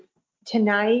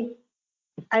Tonight,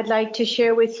 I'd like to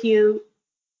share with you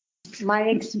my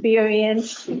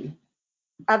experience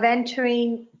of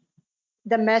entering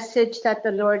the message that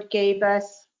the Lord gave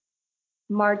us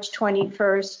March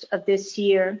 21st of this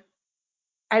year.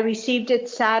 I received it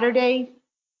Saturday,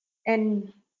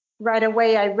 and right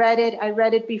away I read it. I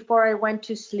read it before I went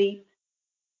to sleep.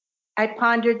 I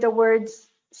pondered the words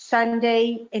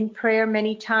Sunday in prayer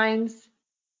many times.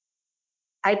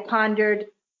 I pondered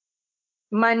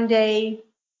Monday,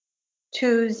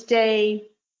 Tuesday,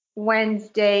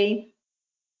 Wednesday.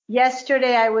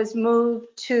 Yesterday, I was moved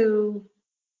to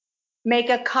make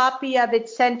a copy of it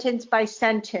sentence by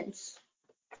sentence.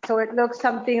 So it looks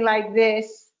something like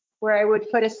this, where I would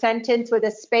put a sentence with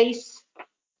a space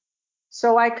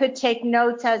so I could take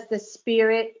notes as the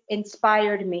Spirit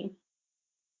inspired me.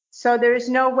 So there's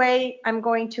no way I'm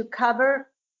going to cover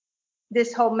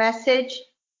this whole message,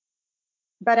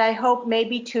 but I hope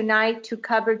maybe tonight to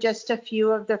cover just a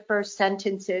few of the first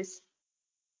sentences.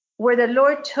 Where the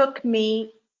Lord took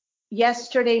me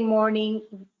yesterday morning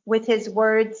with his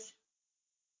words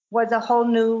was a whole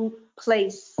new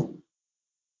place.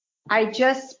 I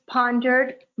just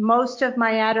pondered most of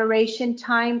my adoration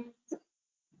time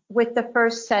with the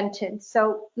first sentence.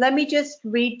 So let me just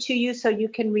read to you so you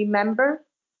can remember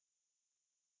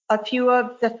a few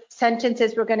of the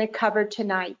sentences we're going to cover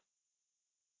tonight.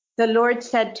 The Lord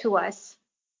said to us,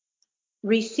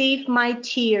 "Receive my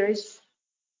tears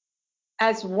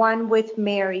as one with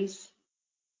Mary's."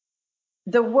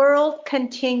 The world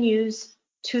continues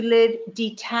to live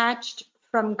detached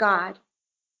from God.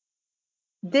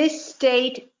 This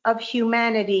state of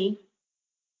humanity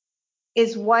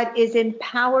is what is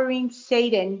empowering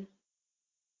Satan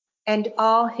and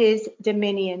all his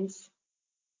dominions.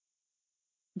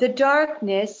 The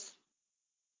darkness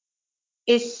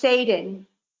is Satan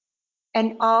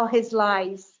and all his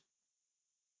lies.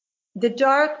 The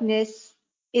darkness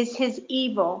is his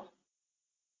evil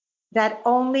that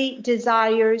only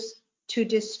desires to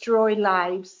destroy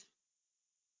lives.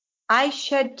 I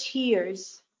shed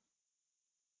tears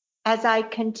as I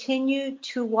continue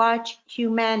to watch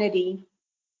humanity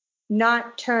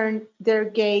not turn their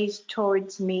gaze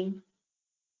towards me.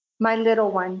 My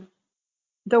little one,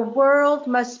 the world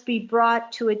must be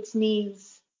brought to its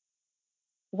knees.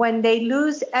 When they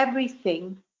lose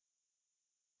everything,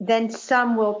 then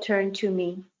some will turn to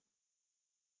me.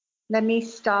 Let me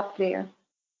stop there.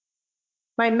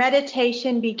 My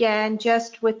meditation began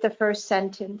just with the first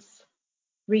sentence.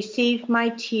 Receive my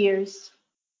tears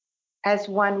as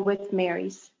one with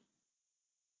Mary's.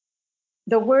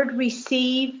 The word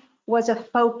receive was a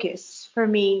focus for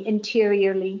me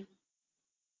interiorly.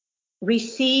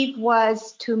 Receive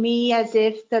was to me as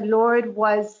if the Lord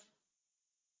was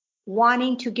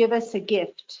wanting to give us a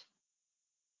gift,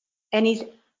 and he's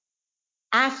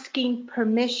asking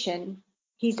permission.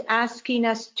 He's asking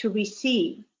us to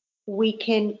receive. We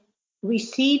can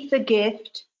receive the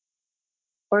gift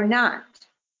or not.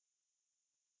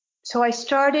 So I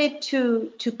started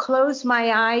to close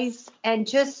my eyes and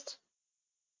just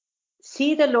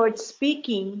see the Lord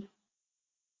speaking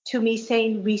to me,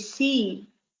 saying, receive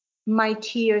my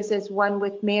tears as one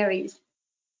with Mary's.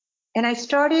 And I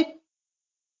started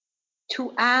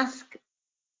to ask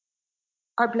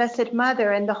our Blessed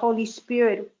Mother and the Holy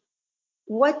Spirit,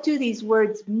 what do these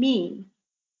words mean?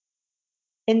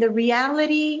 In the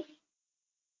reality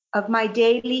of my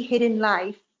daily hidden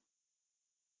life,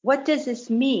 what does this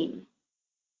mean?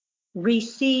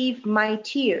 Receive my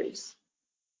tears.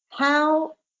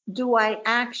 How do I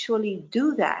actually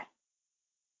do that?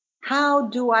 How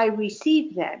do I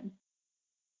receive them?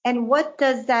 And what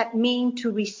does that mean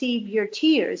to receive your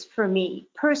tears for me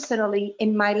personally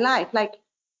in my life? Like,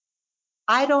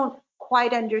 I don't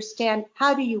quite understand.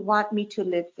 How do you want me to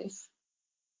live this?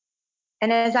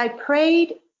 And as I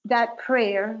prayed that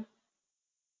prayer,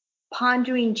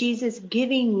 pondering Jesus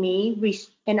giving me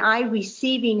and I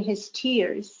receiving his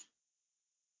tears,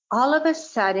 all of a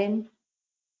sudden,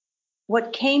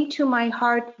 what came to my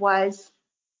heart was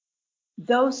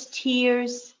those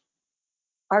tears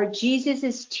are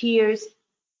Jesus's tears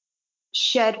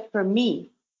shed for me.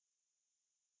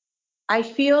 I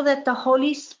feel that the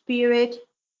Holy Spirit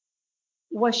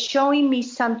was showing me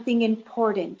something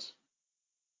important.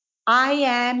 I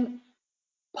am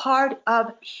part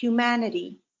of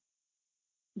humanity.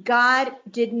 God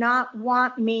did not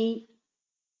want me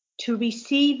to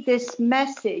receive this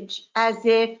message as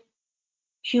if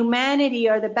humanity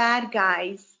are the bad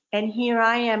guys, and here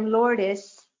I am,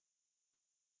 Lourdes,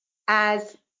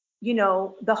 as, you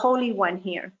know, the Holy One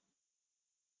here.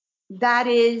 That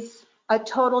is a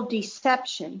total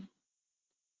deception.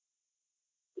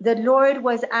 The Lord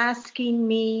was asking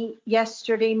me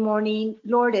yesterday morning,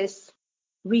 Lourdes,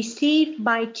 receive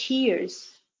my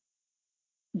tears,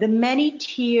 the many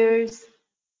tears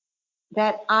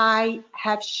that I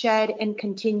have shed and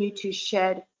continue to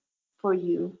shed for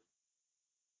you.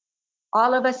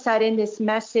 All of a sudden, this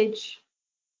message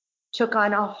took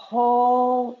on a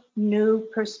whole new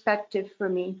perspective for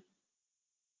me.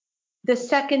 The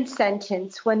second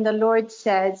sentence, when the Lord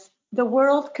says, the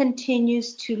world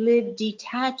continues to live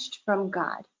detached from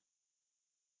God.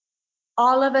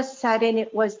 All of a sudden,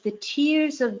 it was the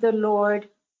tears of the Lord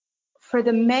for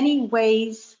the many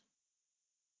ways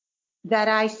that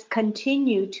I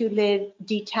continue to live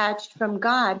detached from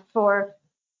God, for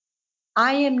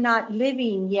I am not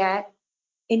living yet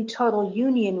in total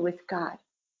union with God.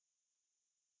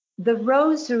 The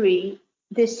rosary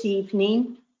this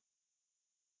evening,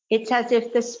 it's as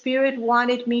if the Spirit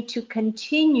wanted me to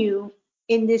continue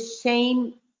in this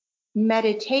same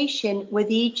meditation with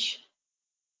each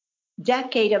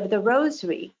decade of the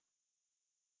rosary.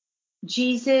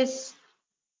 Jesus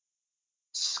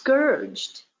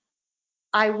scourged.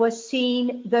 I was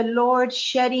seeing the Lord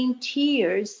shedding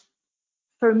tears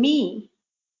for me.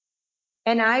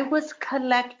 And I was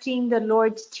collecting the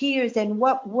Lord's tears. And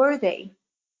what were they?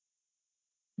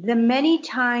 The many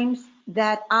times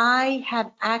that I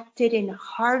have acted in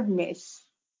hardness,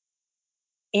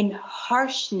 in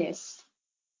harshness,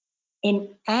 in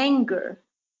anger,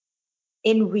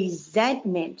 in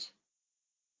resentment,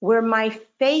 where my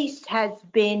face has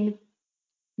been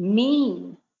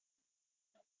mean.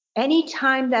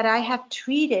 Anytime that I have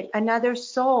treated another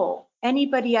soul,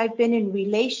 anybody I've been in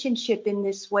relationship in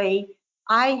this way,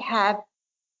 I have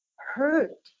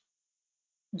hurt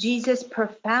Jesus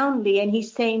profoundly. And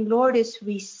he's saying, Lourdes,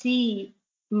 receive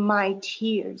my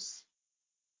tears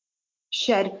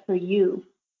shed for you.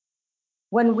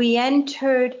 When we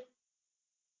entered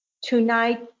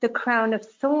tonight the crown of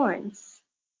thorns,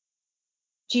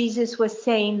 Jesus was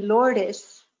saying,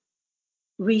 Lourdes,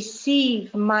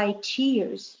 receive my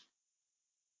tears.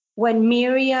 When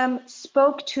Miriam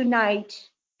spoke tonight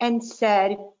and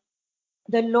said,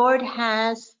 the Lord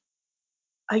has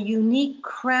a unique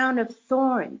crown of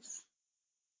thorns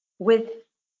with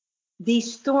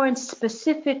these thorns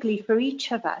specifically for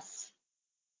each of us,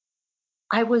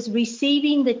 I was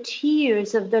receiving the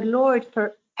tears of the Lord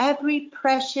for every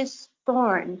precious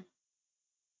thorn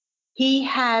he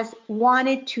has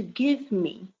wanted to give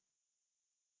me,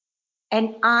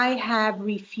 and I have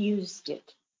refused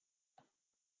it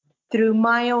through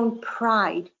my own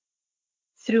pride,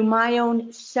 through my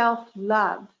own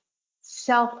self-love,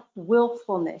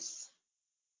 self-willfulness.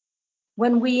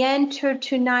 When we enter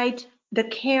tonight the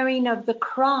carrying of the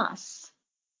cross,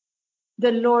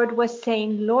 the Lord was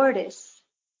saying, Lourdes,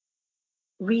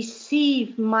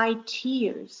 receive my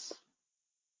tears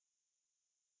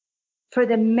for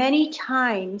the many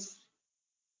times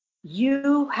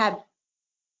you have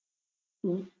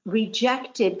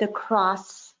rejected the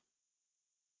cross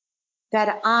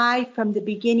that I, from the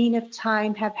beginning of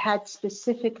time, have had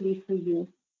specifically for you.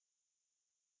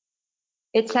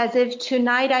 It's as if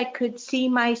tonight I could see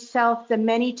myself the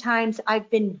many times I've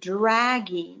been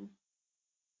dragging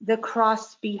the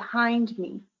cross behind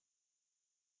me,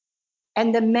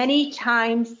 and the many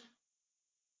times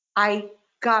I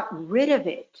got rid of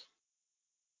it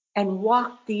and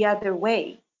walked the other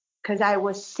way because I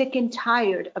was sick and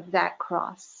tired of that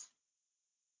cross.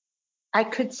 I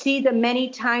could see the many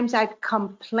times I've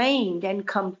complained and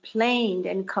complained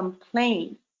and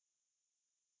complained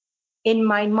in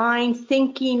my mind,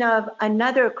 thinking of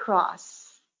another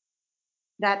cross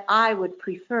that I would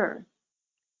prefer.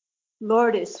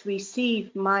 Lourdes,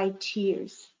 receive my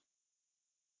tears.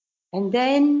 And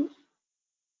then,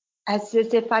 as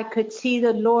if I could see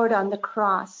the Lord on the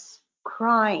cross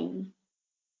crying,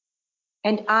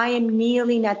 and I am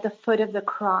kneeling at the foot of the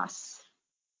cross,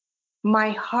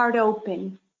 my heart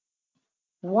open,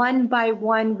 one by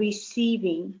one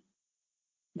receiving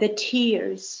the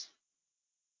tears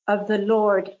of the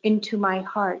Lord into my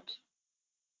heart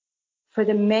for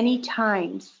the many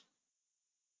times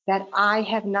that I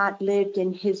have not lived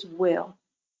in his will,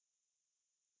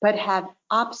 but have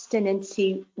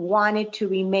obstinacy wanted to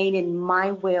remain in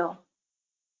my will,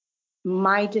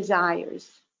 my desires,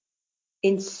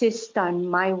 insist on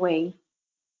my way.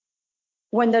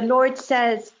 When the Lord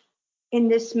says in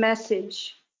this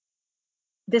message,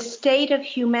 the state of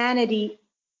humanity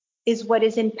is what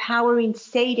is empowering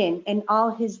Satan and all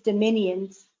his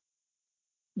dominions.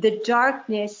 The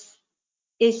darkness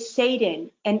is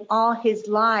Satan and all his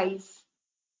lies.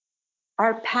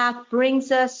 Our path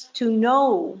brings us to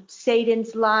know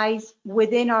Satan's lies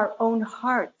within our own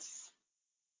hearts.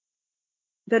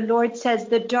 the Lord says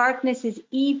the darkness is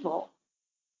evil.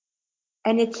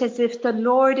 And it's as if the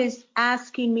Lord is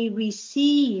asking me,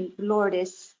 receive,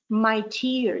 Lourdes, my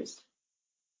tears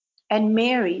and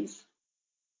Mary's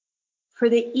for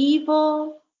the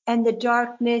evil and the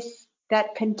darkness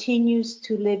that continues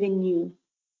to live in you.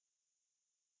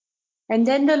 And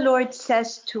then the Lord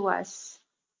says to us,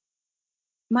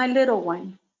 my little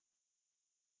one,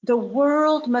 the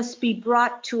world must be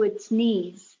brought to its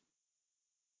knees.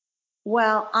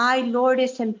 Well, I,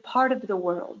 Lourdes, am part of the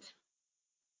world.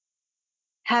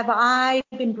 Have I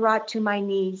been brought to my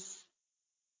knees?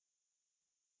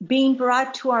 Being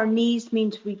brought to our knees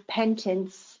means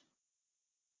repentance.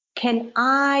 Can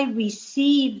I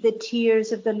receive the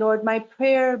tears of the Lord? My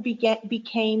prayer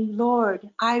became, Lord,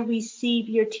 I receive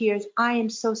your tears. I am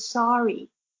so sorry.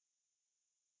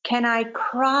 Can I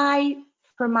cry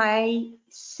for my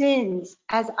sins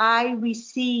as I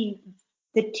receive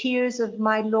the tears of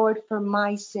my Lord for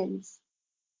my sins?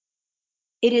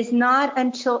 It is not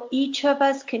until each of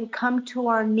us can come to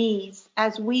our knees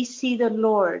as we see the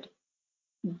Lord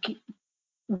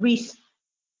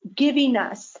giving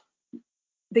us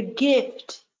the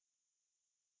gift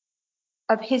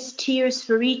of his tears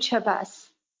for each of us,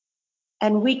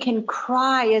 and we can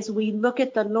cry as we look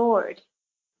at the Lord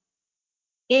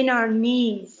in our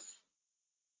knees,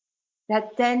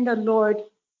 that then the Lord,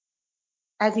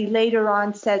 as he later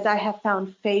on says, I have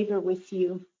found favor with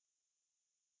you.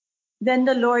 Then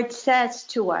the Lord says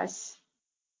to us,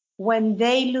 when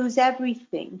they lose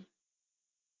everything,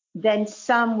 then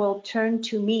some will turn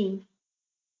to me.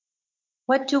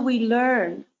 What do we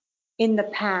learn in the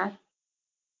path?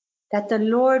 That the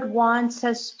Lord wants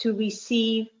us to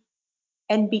receive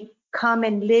and become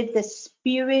and live the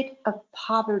spirit of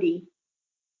poverty.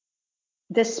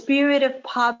 The spirit of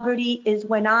poverty is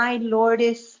when I,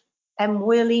 Lourdes, am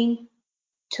willing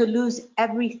to lose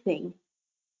everything.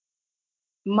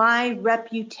 My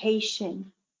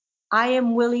reputation. I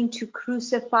am willing to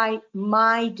crucify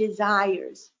my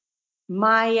desires,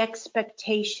 my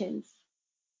expectations,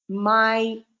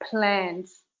 my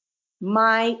plans,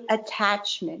 my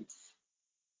attachments.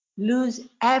 Lose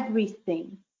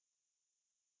everything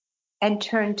and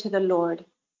turn to the Lord,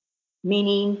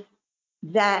 meaning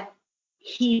that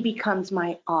he becomes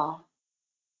my all.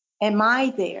 Am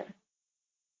I there?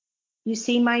 You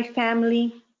see, my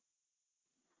family,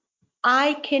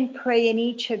 I can pray in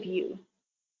each of you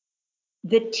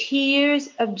the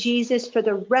tears of Jesus for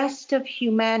the rest of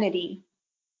humanity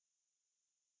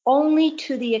only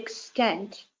to the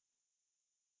extent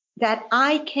that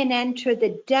I can enter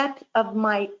the depth of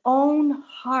my own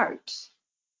heart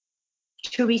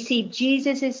to receive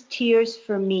Jesus's tears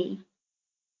for me.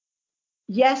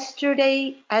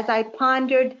 Yesterday, as I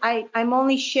pondered, I'm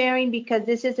only sharing because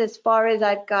this is as far as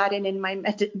I've gotten in my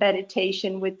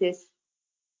meditation with this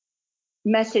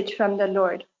message from the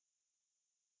Lord.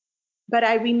 But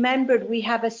I remembered we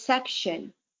have a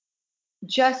section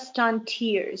just on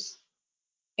tears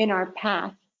in our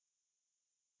path,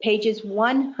 pages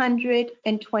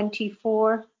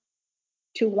 124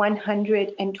 to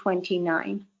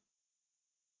 129.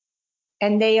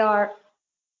 And they are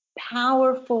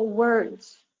powerful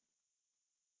words.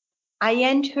 I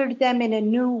entered them in a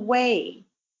new way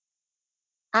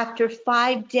after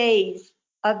 5 days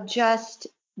of just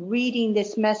reading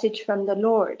this message from the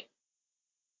Lord.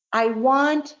 I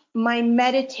want my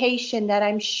meditation that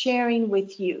I'm sharing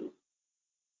with you,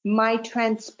 my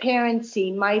transparency,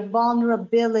 my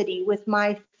vulnerability with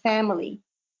my family,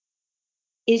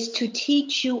 is to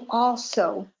teach you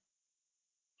also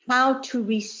how to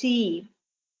receive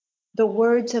the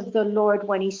words of the Lord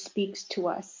when he speaks to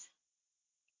us.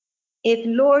 If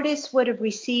Lourdes would have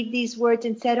received these words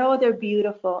and said, oh, they're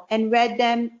beautiful, and read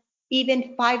them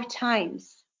even 5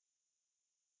 times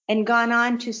and gone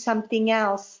on to something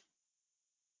else,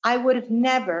 I would have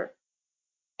never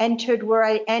entered where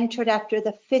I entered after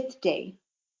the 5th day.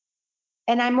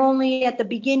 And I'm only at the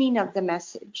beginning of the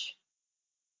message.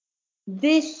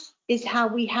 This is how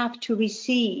we have to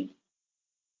receive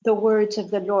the words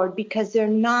of the Lord, because they're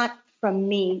not from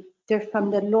me, they're from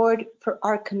the Lord for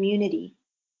our community.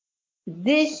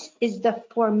 This is the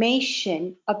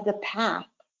formation of the path,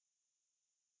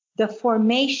 the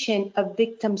formation of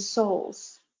victim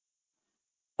souls.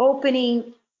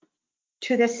 Opening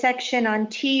to the section on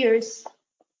tears,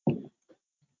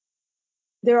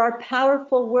 there are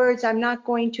powerful words. I'm not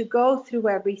going to go through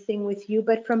everything with you,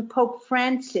 but from Pope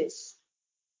Francis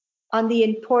on the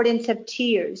importance of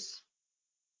tears.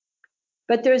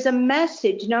 But there's a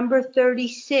message, number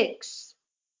 36,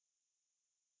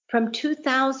 from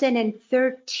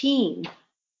 2013.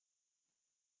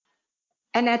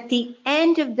 And at the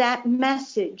end of that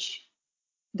message,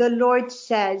 the Lord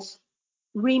says,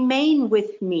 remain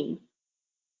with me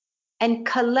and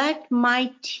collect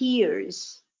my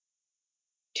tears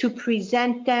to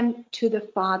present them to the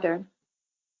Father.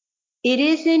 It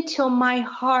isn't till my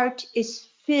heart is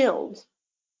filled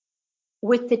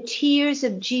with the tears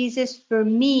of Jesus for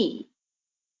me,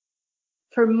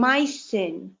 for my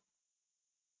sin,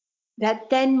 that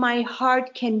then my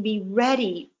heart can be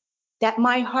ready, that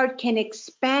my heart can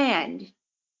expand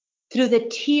through the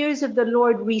tears of the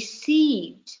Lord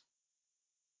received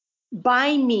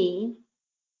by me,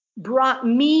 brought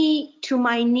me to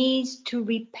my knees to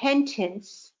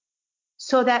repentance,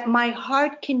 so that my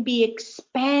heart can be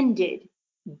expanded,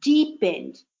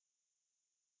 deepened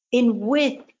in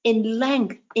width, in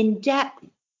length, in depth,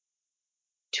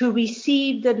 to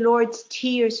receive the Lord's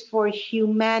tears for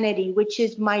humanity, which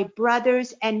is my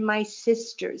brothers and my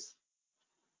sisters.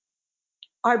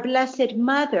 Our Blessed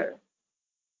Mother,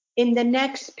 in the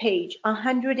next page,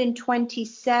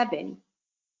 127,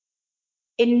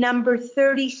 in number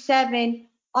 37,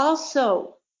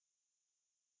 also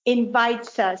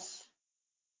invites us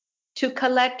to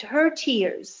collect her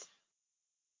tears.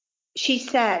 She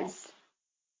says,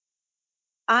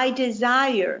 I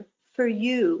desire for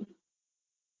you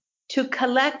to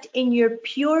collect in your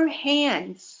pure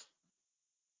hands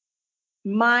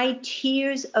my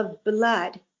tears of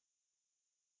blood,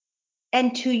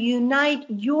 and to unite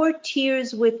your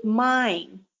tears with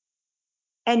mine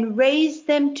and raise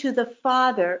them to the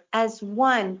Father as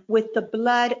one with the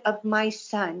blood of my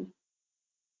Son.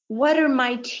 What are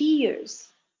my tears?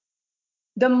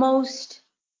 The most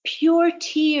pure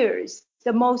tears,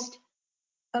 the most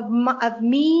of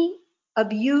me,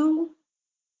 of you,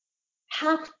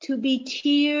 have to be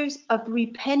tears of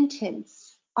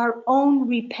repentance, our own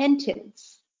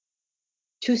repentance,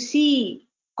 to see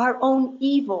our own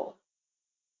evil,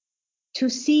 to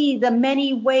see the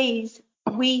many ways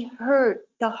we hurt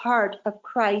the heart of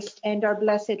Christ and our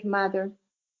Blessed Mother.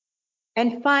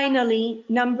 And finally,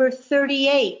 number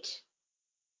 38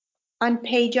 on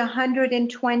page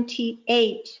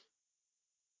 128,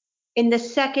 in the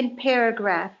second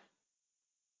paragraph,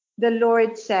 the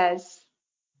Lord says,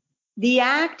 the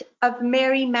act of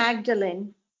Mary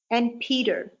Magdalene and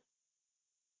Peter,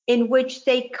 in which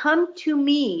they come to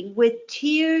me with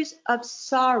tears of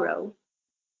sorrow,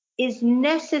 is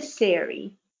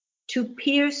necessary to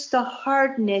pierce the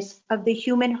hardness of the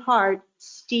human heart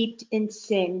steeped in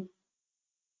sin.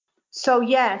 So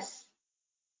yes,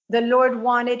 the Lord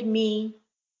wanted me,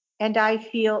 and I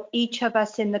feel each of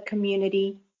us in the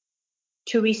community,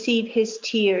 to receive his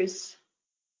tears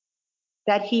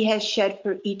that he has shed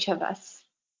for each of us.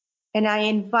 And I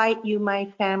invite you, my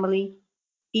family,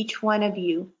 each one of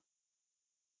you,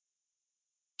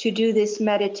 to do this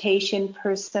meditation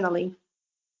personally.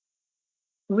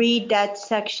 Read that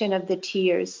section of the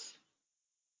tears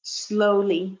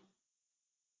slowly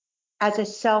as a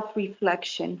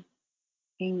self-reflection.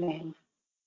 Amen.